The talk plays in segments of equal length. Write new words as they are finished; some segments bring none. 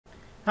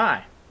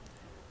Hi,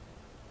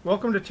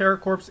 welcome to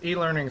TeraCorp's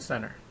e-learning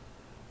center.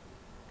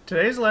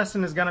 Today's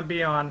lesson is going to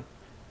be on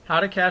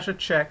how to cash a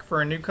check for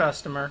a new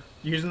customer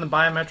using the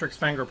Biometrics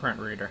fingerprint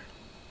reader.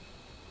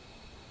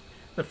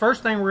 The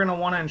first thing we're going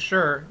to want to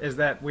ensure is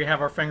that we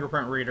have our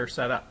fingerprint reader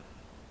set up.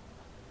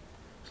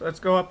 So let's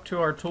go up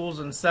to our tools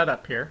and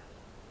setup here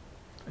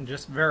and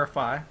just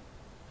verify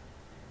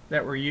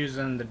that we're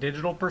using the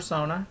digital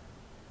persona,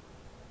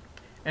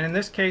 and in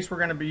this case we're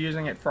going to be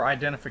using it for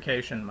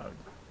identification mode.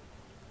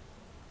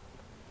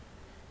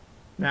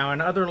 Now,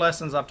 in other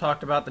lessons I've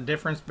talked about the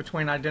difference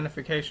between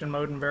identification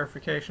mode and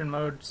verification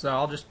mode, so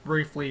I'll just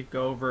briefly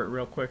go over it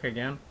real quick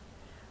again.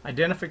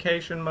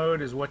 Identification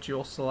mode is what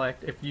you'll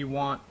select if you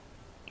want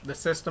the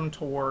system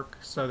to work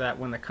so that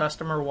when the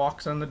customer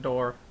walks in the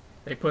door,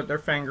 they put their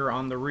finger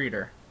on the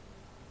reader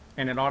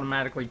and it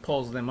automatically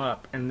pulls them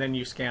up, and then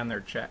you scan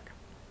their check.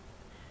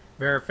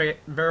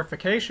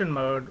 Verification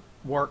mode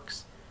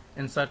works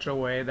in such a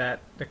way that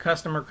the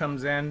customer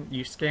comes in,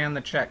 you scan the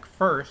check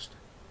first,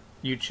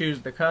 you choose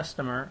the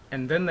customer,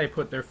 and then they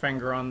put their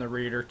finger on the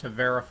reader to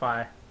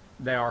verify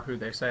they are who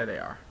they say they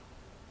are.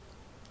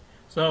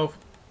 So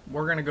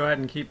we're going to go ahead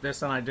and keep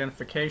this in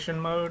identification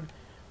mode.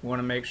 We want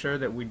to make sure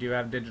that we do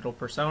have digital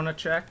persona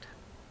checked.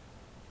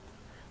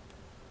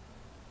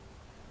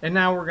 And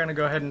now we're going to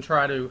go ahead and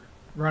try to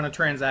run a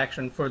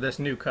transaction for this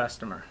new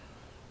customer.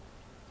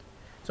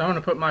 So I'm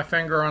going to put my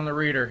finger on the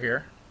reader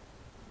here,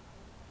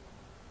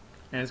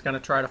 and it's going to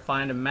try to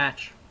find a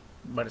match,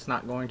 but it's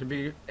not going to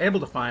be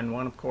able to find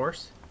one, of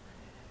course.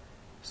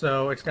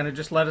 So it's going to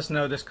just let us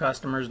know this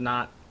customer is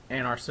not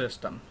in our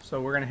system.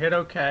 So we're going to hit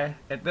OK.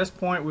 At this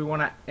point we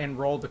want to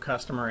enroll the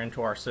customer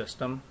into our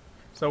system.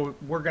 So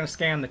we're going to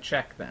scan the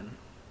check then.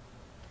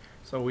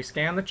 So we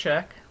scan the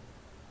check.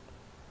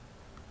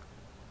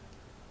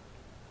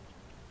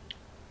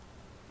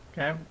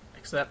 Okay,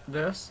 accept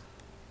this.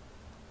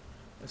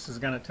 This is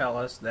going to tell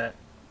us that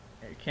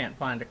it can't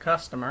find a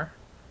customer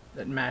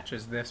that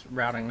matches this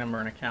routing number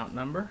and account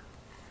number.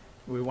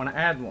 We want to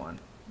add one.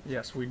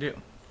 Yes, we do.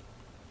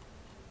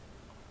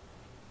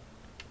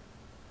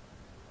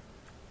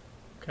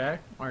 Okay,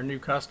 our new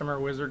customer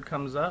wizard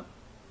comes up.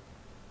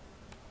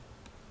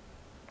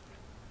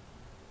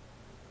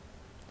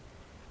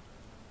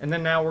 And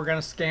then now we're going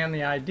to scan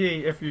the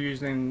ID if you're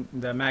using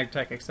the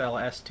Magtech Excel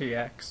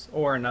STX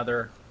or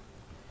another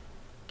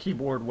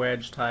keyboard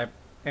wedge type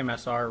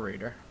MSR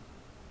reader.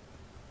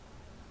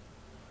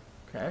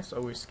 Okay,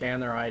 so we scan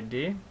their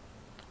ID and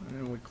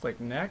then we click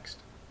next.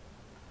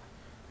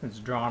 It's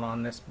drawn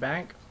on this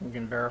bank. We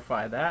can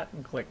verify that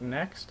and click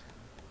next.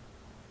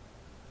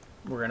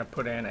 We're going to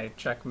put in a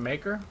check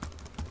maker.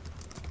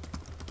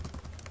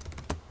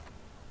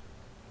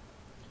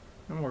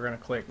 And we're going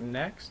to click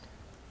next.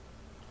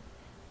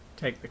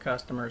 Take the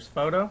customer's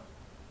photo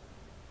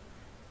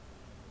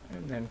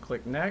and then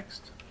click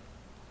next.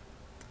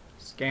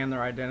 Scan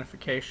their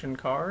identification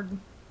card.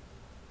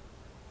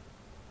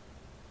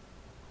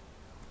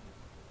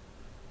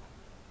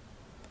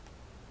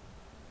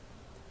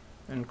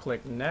 And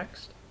click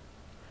next.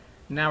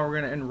 Now we're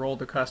going to enroll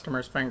the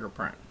customer's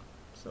fingerprint.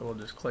 So we'll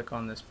just click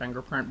on this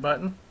fingerprint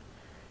button.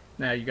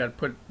 Now you got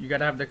to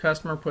have the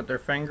customer put their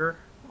finger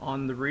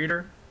on the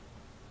reader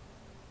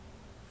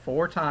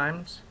 4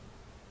 times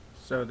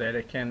so that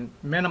it can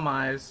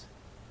minimize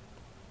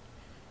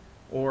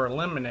or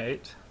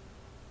eliminate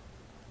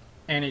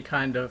any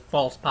kind of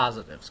false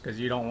positives, because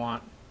you don't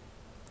want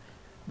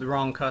the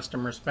wrong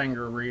customer's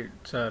finger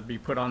to be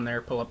put on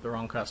there, pull up the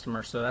wrong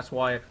customer. So that's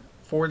why,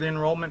 for the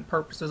enrollment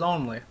purposes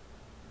only,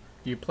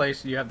 you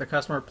have the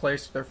customer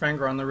place their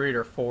finger on the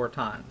reader 4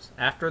 times.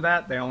 After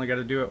that, they only got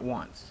to do it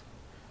once.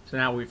 So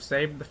now we've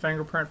saved the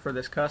fingerprint for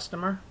this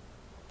customer.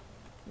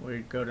 We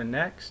go to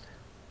next.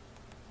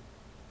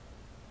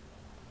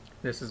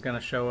 This is going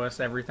to show us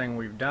everything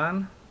we've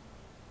done,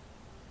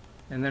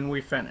 and then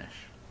we finish.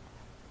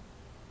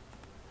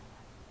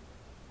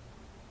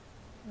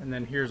 And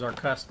then here's our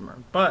customer.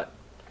 But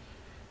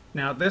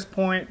now at this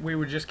point we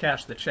would just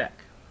cash the check.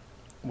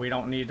 We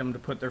don't need them to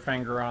put their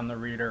finger on the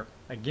reader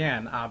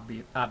again.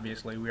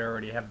 Obviously we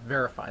already have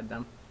verified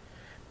them.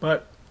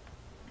 But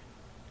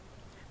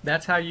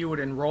that's how you would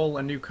enroll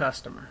a new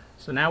customer.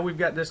 So now we've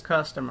got this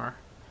customer,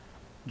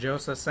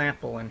 Joseph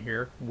Sample, in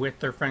here with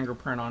their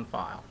fingerprint on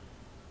file.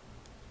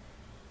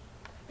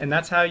 And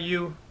that's how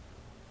you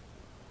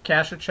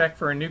cash a check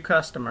for a new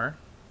customer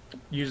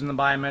using the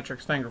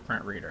Biometrics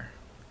fingerprint reader.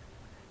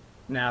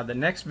 Now the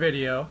next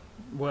video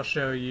will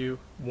show you,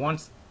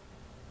 once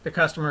the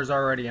customer is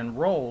already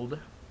enrolled,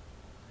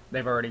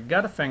 they've already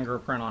got a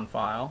fingerprint on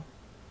file,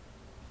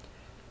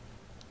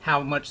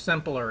 how much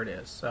simpler it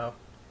is. So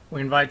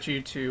we invite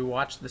you to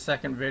watch the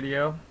second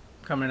video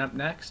coming up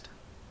next,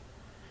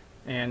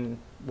 and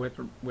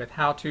with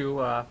how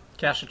to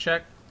cash a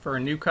check for a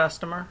new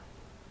customer,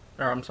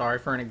 or I'm sorry,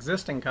 for an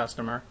existing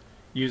customer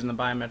using the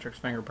Biometrics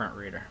fingerprint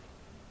reader.